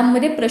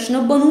एक्झाममध्ये प्रश्न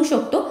बनवू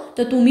शकतो,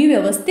 तर तुम्ही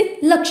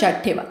व्यवस्थित लक्षात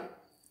ठेवा.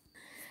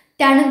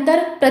 त्यानंतर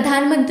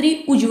प्रधानमंत्री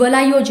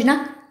उज्ज्वला योजना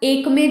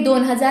 1 मे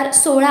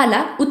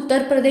 2016ला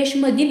उत्तर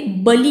प्रदेशमधील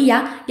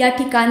बलिया या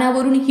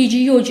ठिकाणावरून ही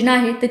जी योजना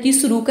आहे तर ती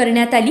सुरू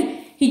करण्यात आली.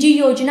 ही जी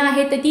योजना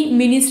आहे तर ती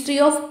ministry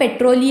of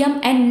petroleum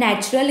and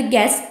natural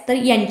gas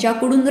तर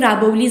यांच्याकडून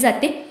राबवली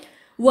जाते.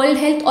 वर्ल्ड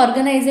हेल्थ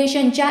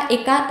ऑर्गनायझेशनच्या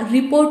एका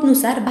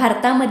रिपोर्टनुसार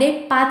भारतामध्ये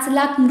 5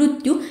 लाख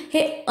मृत्यू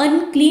हे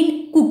अनक्लीन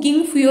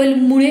कुकिंग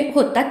फ्युएलमुळे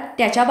होतात,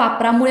 त्याच्या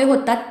वापरामुळे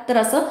होतात. तर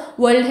असं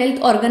वर्ल्ड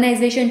हेल्थ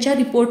ऑर्गनायझेशनच्या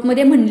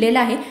रिपोर्टमध्ये म्हणलेलं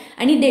आहे.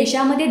 आणि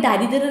देशामध्ये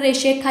दारिद्र्य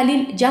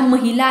रेषेखालील ज्या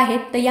महिला आहेत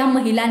तर या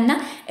महिलांना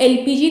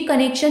LPG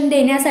कनेक्शन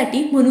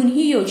देण्यासाठी म्हणून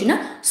ही योजना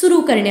सुरू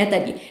करण्यात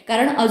आली.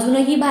 कारण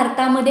अजूनही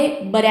भारतामध्ये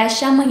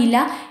बऱ्याचशा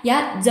महिला या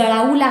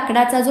जळाऊ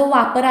लाकडाचा जो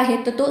वापर आहे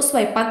तर तो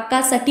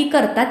स्वयंपाकासाठी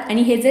करतात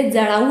आणि हे जे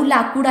जळाऊ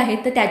लाकूड लाकूड आहे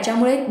तर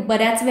त्याच्यामुळे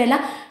बऱ्याच वेळेला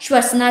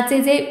श्वसनाचे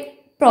जे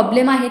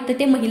प्रॉब्लेम आहेत तर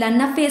ते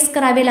महिलांना फेस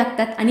करावे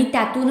लागतात आणि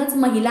त्यातूनच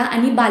महिला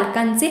आणि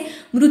बालकांचे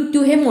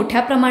मृत्यू हे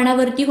मोठ्या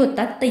प्रमाणावरती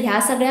होतात. तर ह्या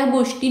सगळ्या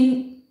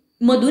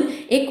गोष्टींमधून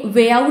एक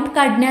वे आउट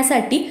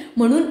काढण्यासाठी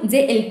म्हणून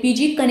जे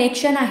LPG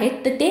कनेक्शन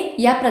आहेत तर ते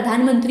या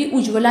प्रधानमंत्री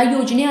उज्ज्वला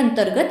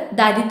योजनेअंतर्गत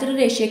दारिद्र्य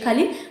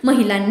रेषेखालील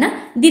महिलांना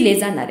दिले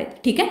जाणार आहेत.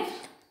 ठीक आहे.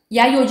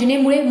 या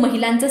योजनेमुळे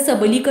महिलांचं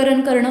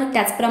सबलीकरण करणं,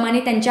 त्याचप्रमाणे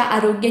त्यांच्या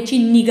आरोग्याची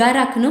निगा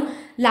राखणं,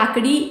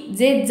 लाकडी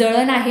जे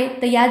जळण आहे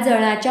तर या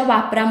जळणाच्या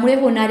वापरामुळे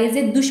होणारे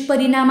जे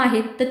दुष्परिणाम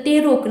आहेत तर ते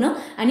रोखणं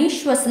आणि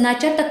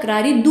श्वसनाच्या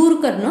तक्रारी दूर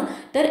करणं,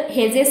 तर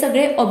हे जे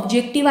सगळे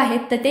ऑब्जेक्टिव्ह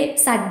आहेत तर ते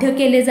साध्य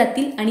केले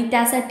जातील. आणि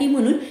त्यासाठी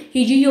म्हणून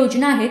ही जी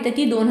योजना आहे तर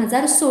ती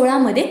 2016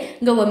 मध्ये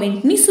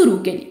गव्हर्नमेंटनी सुरू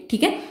केली.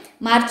 ठीक आहे.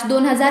 मार्च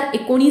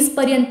 2019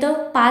 पर्यंत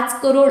 5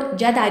 करोड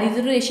ज्या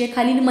दारिद्र्य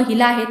रेषेखालील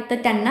महिला आहेत तर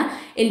त्यांना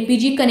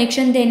LPG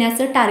कनेक्शन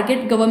देण्याचं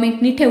टार्गेट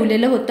गव्हर्नमेंटनी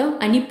ठेवलेलं होतं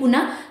आणि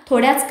पुन्हा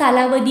थोड्याच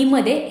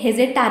कालावधीमध्ये हे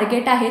जे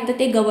टार्गेट आहे तर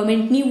ते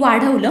गव्हर्नमेंटनी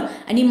वाढवलं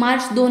आणि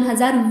मार्च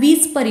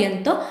 2020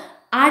 पर्यंत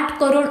 8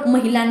 करोड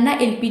महिलांना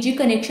LPG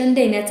कनेक्शन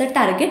देण्याचं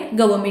टार्गेट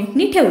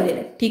गव्हर्नमेंटनी ठेवलेलं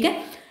आहे. ठीक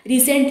आहे.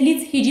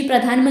 रिसेंटलीच ही जी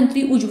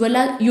प्रधानमंत्री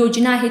उज्ज्वला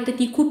योजना आहे तर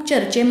ती खूप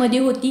चर्चेमध्ये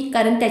होती,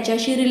 कारण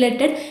त्याच्याशी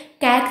रिलेटेड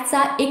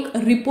कॅगचा एक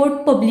रिपोर्ट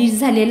पब्लिश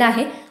झालेला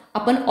आहे.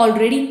 आपण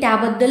ऑलरेडी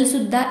त्याबद्दल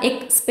सुद्धा एक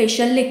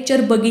स्पेशल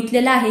लेक्चर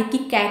बघितलेलं आहे की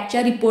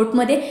कॅगच्या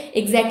रिपोर्टमध्ये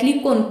एक्झॅक्टली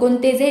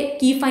कोणकोणते जे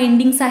की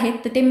फाइंडिंग्स आहेत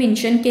तर ते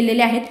मेन्शन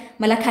केलेले आहेत.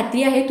 मला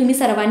खात्री आहे तुम्ही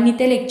सर्वांनी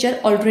ते लेक्चर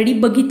ऑलरेडी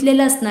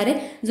बघितलेलं असणार आहे.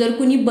 जर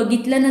कुणी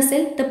बघितलं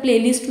नसेल तर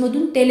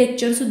प्लेलिस्टमधून ते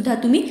लेक्चरसुद्धा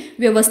तुम्ही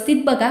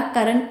व्यवस्थित बघा,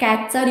 कारण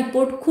कॅगचा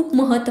रिपोर्ट खूप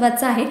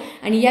महत्त्वाचा आहे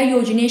आणि या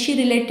योजनेशी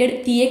रिलेटेड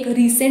ती एक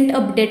रिसेंट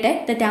अपडेट आहे,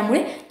 तर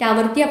त्यामुळे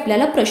त्यावरती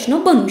आपल्याला प्रश्न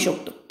बनू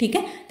शकतो. ठीक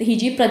आहे. तर ही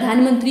जी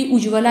प्रधानमंत्री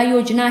उज्ज्वला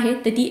योजना आहे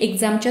तर ती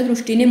एक्झामच्या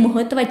दृष्टीने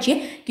महत्त्वाची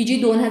आहे की जी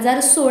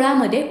 2016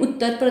 मध्ये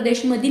उत्तर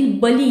प्रदेशमधील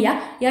बलिया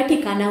या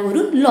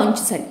ठिकाणावरून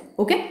लॉन्च झाली.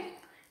 ओके.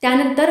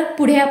 त्यानंतर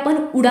पुढे आपण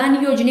उडान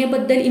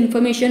योजनेबद्दल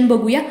इन्फॉर्मेशन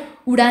बघूया.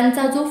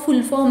 उडानचा जो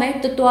फुल फॉर्म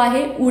आहे तर तो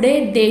आहे उडे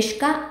देश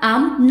का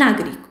आम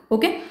नागरिक.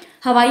 ओके.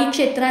 हवाई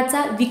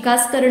क्षेत्राचा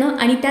विकास करणं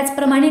आणि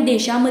त्याचप्रमाणे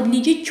देशामधली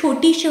जी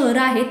छोटी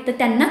शहरं आहेत तर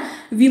त्यांना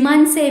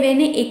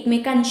विमानसेवेने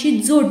एकमेकांशी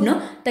जोडणं,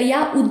 तर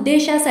या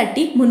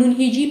उद्देशासाठी म्हणून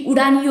ही जी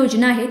उडान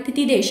योजना आहे तर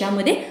ती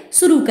देशामध्ये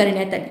सुरू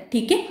करण्यात आली.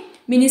 ठीक आहे.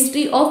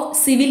 मिनिस्ट्री ऑफ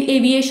सिव्हिल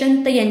एव्हिएशन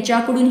तर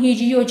यांच्याकडून ही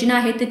जी योजना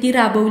आहे तर ती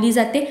राबवली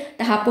जाते,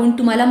 तर हा पॉईंट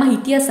तुम्हाला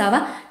माहिती असावा.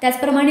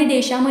 त्याचप्रमाणे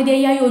देशामध्ये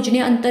या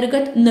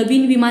योजनेअंतर्गत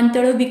नवीन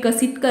विमानतळं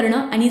विकसित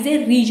करणं आणि जे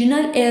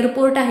रिजनल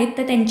एअरपोर्ट आहेत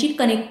तर त्यांची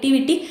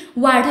कनेक्टिव्हिटी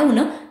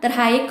वाढवणं, तर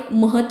हा एक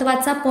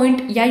महत्त्वाचा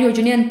पॉईंट या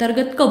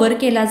योजनेअंतर्गत कव्हर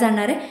केला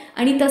जाणार आहे.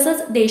 आणि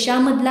तसंच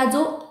देशामधला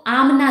जो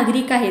आम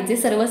नागरिक आहे, जे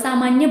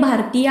सर्वसामान्य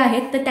भारतीय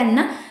आहेत, तर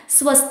त्यांना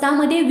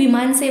स्वस्तामध्ये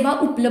विमानसेवा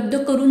उपलब्ध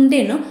करून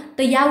देणं,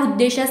 तर या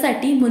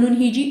उद्देशासाठी म्हणून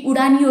ही जी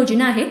उडान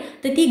योजना आहे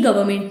तर ती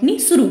गव्हर्नमेंटनी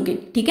सुरू केली.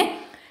 ठीक आहे.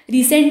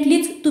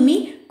 रिसेंटलीच तुम्ही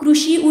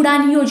कृषी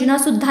उडान योजना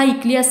सुद्धा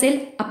ऐकली असेल.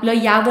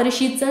 आपलं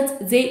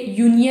यावर्षीचंच जे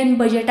युनियन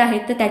बजेट आहे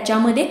तर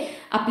त्याच्यामध्ये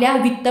आपल्या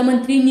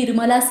वित्तमंत्री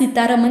निर्मला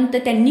सीतारामन तर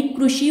त्यांनी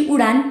कृषी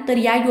उडान तर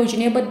या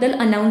योजनेबद्दल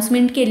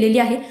अनाउन्समेंट केलेली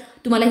आहे.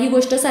 तुम्हाला ही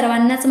गोष्ट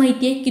सर्वांनाच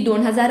माहिती आहे की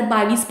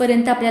 2022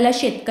 पर्यंत आपल्याला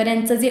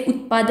शेतकऱ्यांचं जे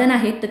उत्पादन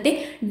आहे तर ते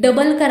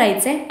डबल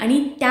करायचं आहे आणि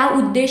त्या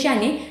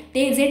उद्देशाने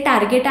ते जे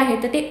टार्गेट आहे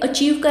तर ते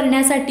अचीव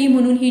करण्यासाठी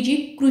म्हणून ही जी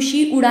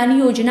कृषी उडान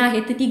योजना आहे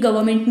तर ती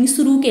गव्हर्नमेंटनी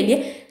सुरू केली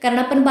आहे. कारण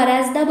आपण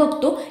बऱ्याचदा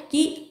बघतो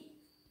की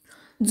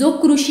जो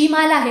कृषी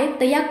माल आहे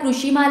तर या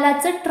कृषी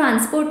मालाचं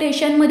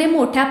ट्रान्सपोर्टेशनमध्ये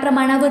मोठ्या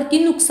प्रमाणावरती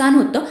नुकसान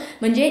होतं.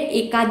 म्हणजे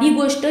एखादी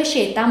गोष्ट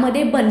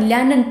शेतामध्ये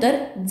बनल्यानंतर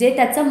जे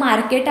त्याचं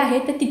मार्केट आहे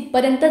तर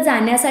तिथपर्यंत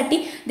जाण्यासाठी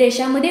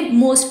देशामध्ये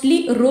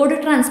मोस्टली रोड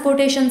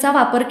ट्रान्सपोर्टेशनचा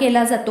वापर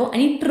केला जातो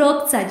आणि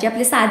ट्रकचा, जे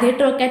आपले साधे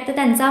ट्रक आहेत तर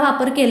त्यांचा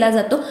वापर केला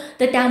जातो.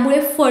 तर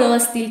त्यामुळे फळं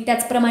असतील,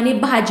 त्याचप्रमाणे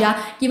भाज्या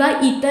किंवा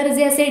इतर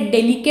जे असे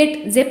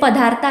डेलिकेट जे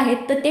पदार्थ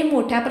आहेत तर ते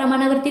मोठ्या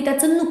प्रमाणावरती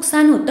त्याचं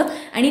नुकसान होतं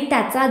आणि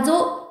त्याचा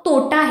जो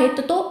तोटा आहे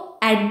तर तो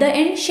ॲट द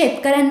एंड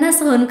शेतकऱ्यांना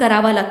सहन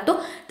करावा लागतो.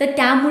 तर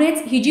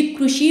त्यामुळेच ही जी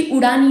कृषी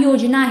उडान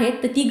योजना आहे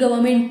तर ती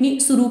गव्हर्नमेंटनी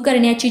सुरू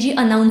करण्याची जी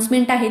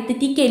अनाउन्समेंट आहे तर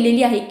ती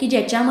केलेली आहे की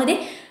ज्याच्यामध्ये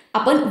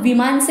आपण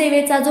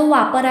विमानसेवेचा जो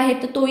वापर आहे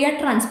तर तो या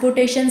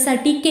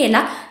ट्रान्सपोर्टेशनसाठी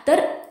केला तर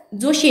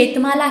जो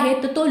शेतमाल आहे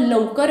तर तो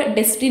लवकर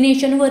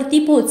डेस्टिनेशनवरती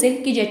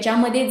पोहोचेल, की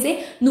ज्याच्यामध्ये जे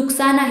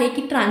नुकसान आहे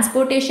की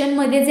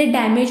ट्रान्सपोर्टेशनमध्ये जे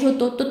डॅमेज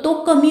होतो तर तो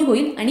कमी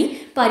होईल आणि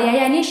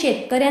पर्यायाने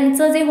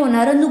शेतकऱ्यांचं जे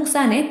होणारं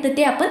नुकसान आहे तर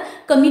ते आपण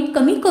कमीत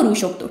कमी करू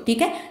शकतो.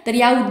 ठीक आहे. तर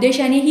या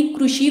उद्देशाने ही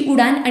कृषी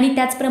उडान आणि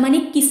त्याचप्रमाणे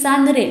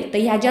किसान रेल तर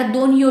ह्या ज्या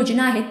दोन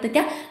योजना आहेत तर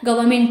त्या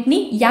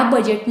गव्हर्नमेंटनी या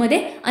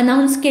बजेटमध्ये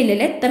अनाऊन्स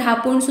केलेल्या आहेत. तर हा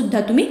पॉईंट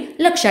सुद्धा तुम्ही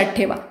लक्षात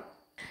ठेवा.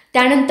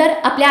 त्यानंतर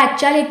आपल्या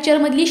आजच्या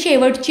लेक्चरमधली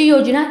शेवटची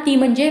योजना ती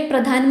म्हणजे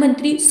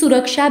प्रधानमंत्री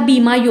सुरक्षा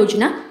बीमा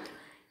योजना.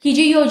 ही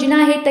जी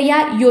योजना आहे तर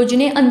या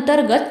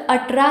योजनेअंतर्गत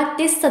 18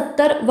 ते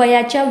 70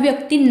 वयाच्या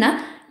व्यक्तींना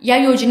या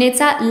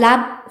योजनेचा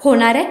लाभ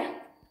होणार आहे.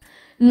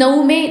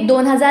 9 मे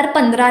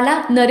 2015ला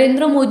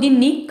नरेंद्र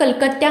मोदींनी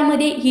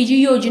कलकत्त्यामध्ये ही जी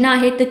योजना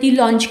आहे तर ती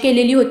लॉन्च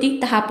केलेली होती.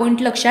 तर हा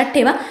पॉईंट लक्षात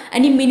ठेवा.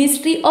 आणि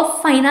मिनिस्ट्री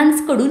ऑफ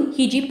फायनान्सकडून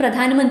ही जी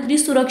प्रधानमंत्री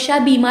सुरक्षा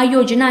विमा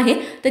योजना आहे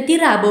तर ती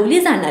राबवली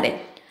जाणार आहे.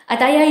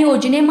 आता या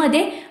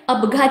योजनेमध्ये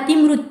अपघाती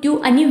मृत्यू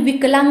आणि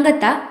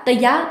विकलांगता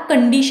तर या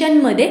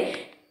कंडिशनमध्ये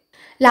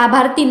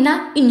लाभार्थींना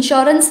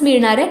इन्शुरन्स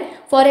मिळणार आहे.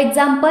 फॉर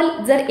एक्झाम्पल,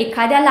 जर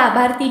एखाद्या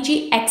लाभार्थीची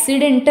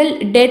ॲक्सिडेंटल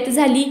डेथ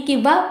झाली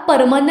किंवा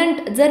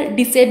परमनंट जर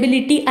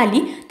डिसेबिलिटी आली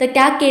तर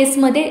त्या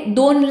केसमध्ये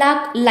 2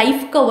 लाख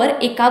लाईफ कव्हर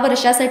 1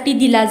 वर्षासाठी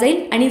दिला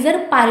जाईल. आणि जर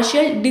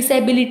पार्शियल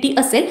डिसेबिलिटी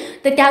असेल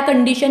तर त्या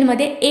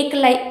कंडिशनमध्ये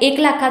 1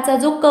 लाखाचा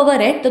जो कव्हर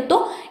आहे तर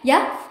तो या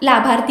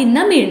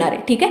लाभार्थींना मिळणार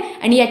आहे. ठीक आहे.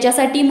 आणि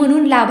याच्यासाठी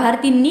म्हणून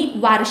लाभार्थींनी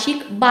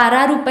वार्षिक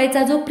 12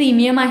 रुपयाचा जो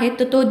प्रीमियम आहे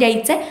तर तो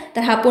द्यायचा आहे.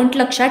 तर हा पॉईंट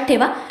लक्षात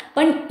ठेवा.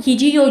 पण ही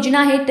जी योजना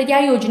आहे तर या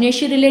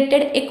योजनेशी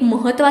रिलेटेड एक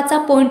महत्त्वाचा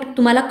पॉईंट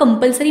तुम्हाला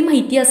कंपल्सरी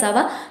माहिती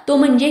असावा, तो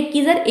म्हणजे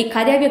की जर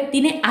एखाद्या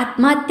व्यक्तीने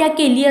आत्महत्या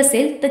केली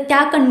असेल तर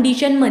त्या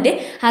कंडिशनमध्ये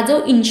हा जो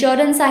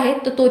इन्शुरन्स आहे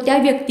तर तो त्या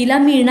व्यक्तीला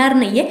मिळणार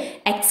नाही आहे.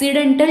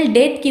 ॲक्सिडेंटल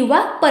डेथ किंवा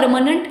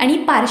परमनंट आणि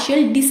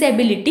पार्शियल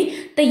डिसेबिलिटी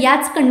तर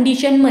याच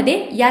कंडिशनमध्ये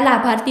या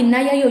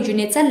लाभार्थींना या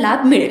योजनेचा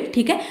लाभ मिळेल.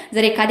 ठीक आहे.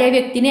 जर एखाद्या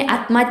व्यक्तीने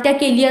आत्महत्या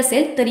केली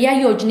असेल तर या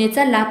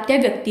योजनेचा लाभ त्या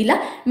व्यक्तीला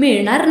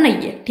मिळणार नाही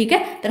आहे. ठीक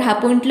आहे. तर हा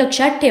पॉईंट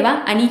लक्षात ठेवा.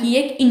 आणि ही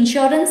एक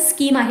इन्शुरन्स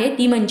स्कीम आहे,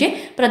 ती म्हणजे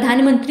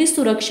प्रधानमंत्री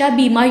सुरक्षा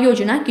विमा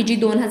योजना की जी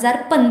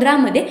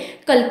 2015मध्ये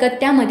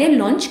कलकत्त्यामध्ये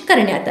लॉन्च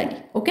करण्यात आली.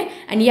 ओके.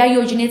 आणि या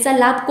योजनेचा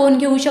लाभ कोण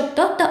घेऊ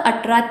शकतं तर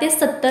 18 ते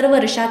 70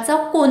 वर्षाचा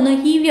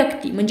कोणीही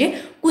व्यक्ती, म्हणजे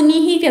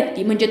कुणीही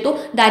व्यक्ती, म्हणजे तो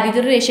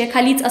दारिद्र्य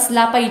रेषेखालीच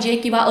असला पाहिजे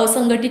किंवा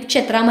असंघटित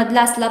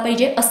क्षेत्रामधला असला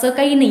पाहिजे असं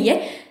काही नाही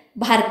आहे.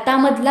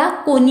 भारतामधला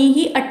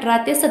कोणीही 18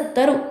 ते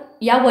 70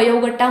 या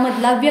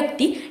वयोगटामधला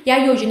व्यक्ती या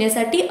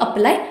योजनेसाठी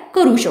अप्लाय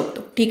करू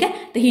शकतो. ठीक आहे.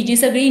 तर ही जी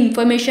सगळी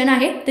इन्फॉर्मेशन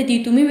आहे तर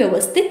ती तुम्ही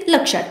व्यवस्थित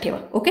लक्षात ठेवा.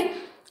 ओके.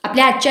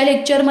 आपल्या आजच्या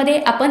लेक्चरमध्ये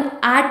आपण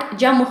 8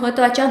 ज्या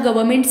महत्त्वाच्या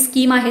गव्हर्नमेंट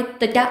स्कीम आहेत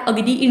तर त्या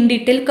अगदी इन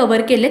डिटेल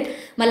कव्हर केलेत.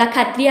 मला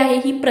खात्री आहे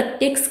ही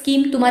प्रत्येक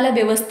स्कीम तुम्हाला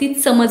व्यवस्थित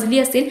समजली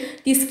असेल.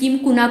 ती स्कीम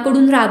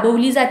कुणाकडून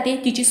राबवली जाते,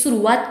 तिची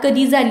सुरुवात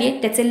कधी झाली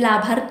आहे, त्याचे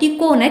लाभार्थी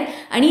कोण आहेत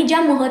आणि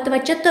ज्या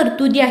महत्त्वाच्या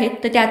तरतुदी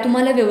आहेत तर त्या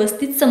तुम्हाला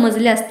व्यवस्थित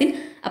समजल्या असतील.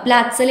 आपलं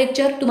आजचं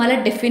लेक्चर तुम्हाला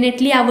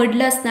डेफिनेटली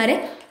आवडलं असणार आहे.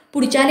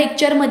 पुढच्या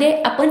लेक्चरमध्ये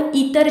आपण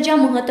इतर ज्या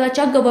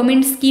महत्त्वाच्या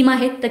गव्हर्नमेंट स्कीम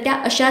आहेत तर त्या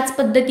अशाच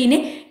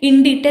पद्धतीने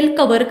इन डिटेल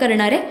कव्हर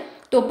करणार आहे.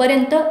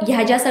 तोपर्यंत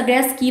ह्या ज्या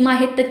सगळ्या स्कीम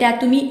आहेत तर त्या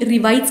तुम्ही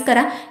रिवाईज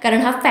करा,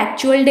 कारण हा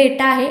फॅक्च्युअल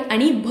डेटा आहे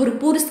आणि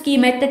भरपूर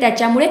स्कीम आहेत तर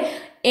त्याच्यामुळे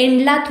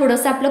एंडला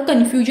थोडंसं आपलं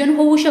कन्फ्युजन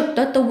होऊ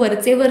शकतं. तर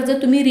वरचे वर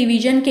जर तुम्ही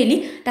रिव्हिजन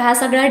केली तर हा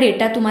सगळा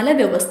डेटा तुम्हाला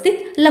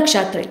व्यवस्थित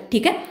लक्षात राहील.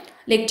 ठीक आहे.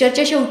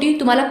 लेक्चरच्या शेवटी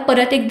तुम्हाला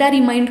परत एकदा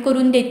रिमाइंड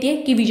करून देते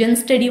की विजन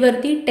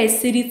स्टडीवरती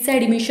टेस्ट सिरीजचे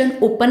ॲडमिशन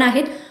ओपन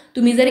आहेत.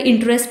 तुम्ही जर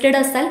इंटरेस्टेड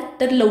असाल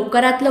तर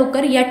लवकरात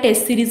लवकर या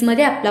टेस्ट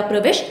सिरीजमध्ये आपला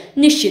प्रवेश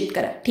निश्चित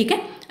करा. ठीक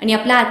आहे. आणि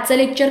आपलं आजचं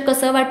लेक्चर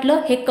कसं वाटलं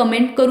हे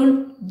कमेंट करून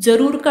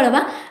जरूर कळवा.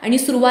 आणि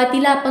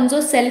सुरुवातीला आपण जो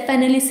सेल्फ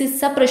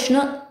ॲनालिसिसचा प्रश्न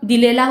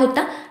दिलेला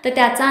होता तर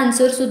त्याचा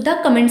आन्सरसुद्धा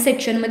कमेंट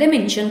सेक्शनमध्ये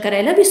मेन्शन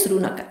करायला विसरू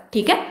नका.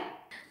 ठीक आहे.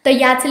 तर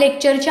याच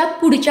लेक्चरच्या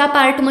पुढच्या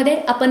पार्टमध्ये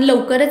आपण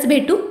लवकरच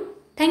भेटू.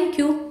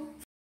 थँक्यू.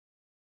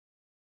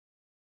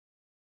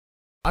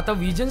 आता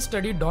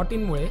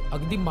VISIONSTUDY.in मुळे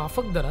अगदी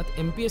माफक दरात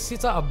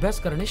MPSCचा अभ्यास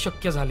करणे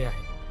शक्य झाले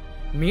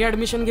आहे. मी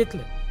ॲडमिशन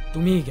घेतले,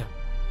 तुम्हीही घ्या.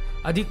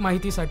 अधिक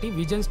माहितीसाठी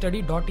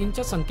VISIONSTUDY.in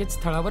च्या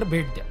संकेतस्थळावर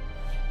भेट द्या.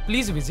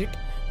 Please visit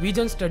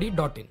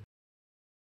VISIONSTUDY.in.